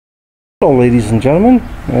Hello ladies and gentlemen,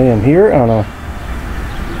 I am here on a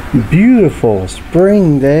beautiful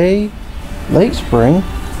spring day, late spring.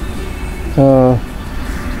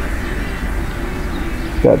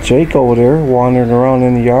 Got Jake over there wandering around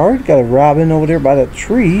in the yard, got a robin over there by that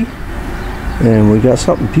tree, and we got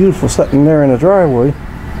something beautiful sitting there in the driveway.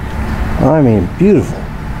 I mean beautiful.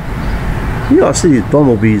 You ought to see these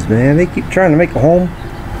bumblebees, man. They keep trying to make a home.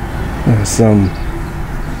 There's some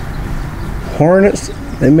hornets.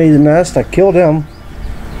 They made a nest. I killed them.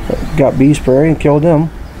 Got bee spray and killed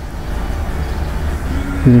them.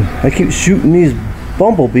 I keep shooting these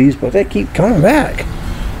bumblebees, but they keep coming back.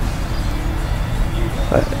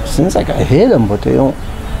 It seems like I hit them, but they don't.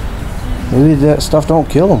 Maybe that stuff don't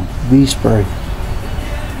kill them. Bee spray.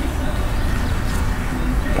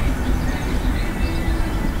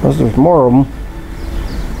 Because there's more of them.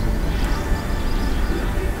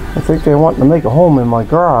 I think they want to make a home in my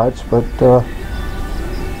garage, but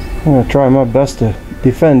I'm going to try my best to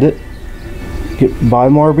defend it. Buy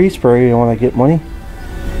more bee spray when I get money.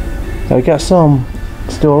 I got some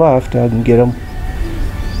still left. I didn't get them.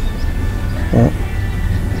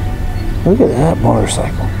 Look at that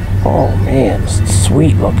motorcycle. Oh man, it's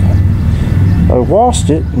sweet looking. I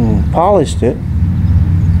washed it and polished it.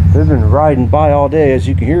 They've been riding by all day, as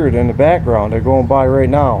you can hear it in the background. They're going by right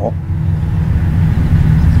now.